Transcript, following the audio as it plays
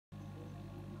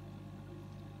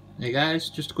Hey guys,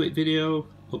 just a quick video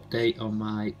update on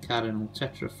my Cardinal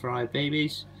Tetra fry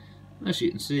babies. As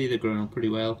you can see, they're growing on pretty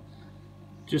well.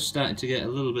 Just starting to get a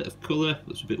little bit of colour.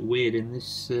 Looks a bit weird in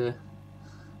this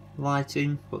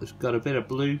lighting, but it's got a bit of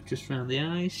blue just around the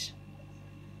eyes.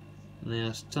 And they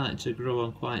are starting to grow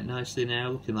on quite nicely now,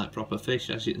 looking like proper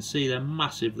fish. As you can see, they're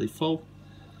massively full.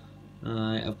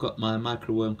 I've got my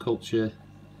microworm culture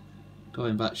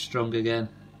going back strong again.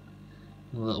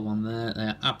 A little one there.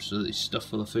 They're absolutely stuffed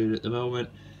full of food at the moment.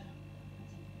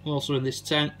 Also in this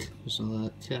tank, there's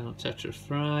another Cardinal Tetra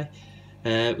fry.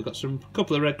 We've got a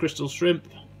couple of red crystal shrimp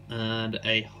and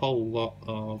a whole lot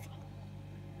of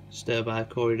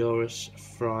Stir-by-Corydoras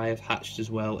fry have hatched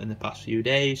as well in the past few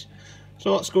days.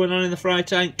 So what's going on in the fry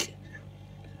tank?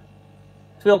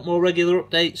 If you want more regular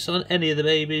updates on any of the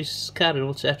babies,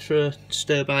 Cardinal Tetra,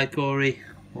 Stir-by-Cory,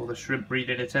 or the shrimp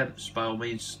breeding attempts, by all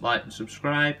means like and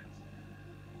subscribe.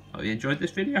 Hope you enjoyed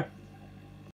this video.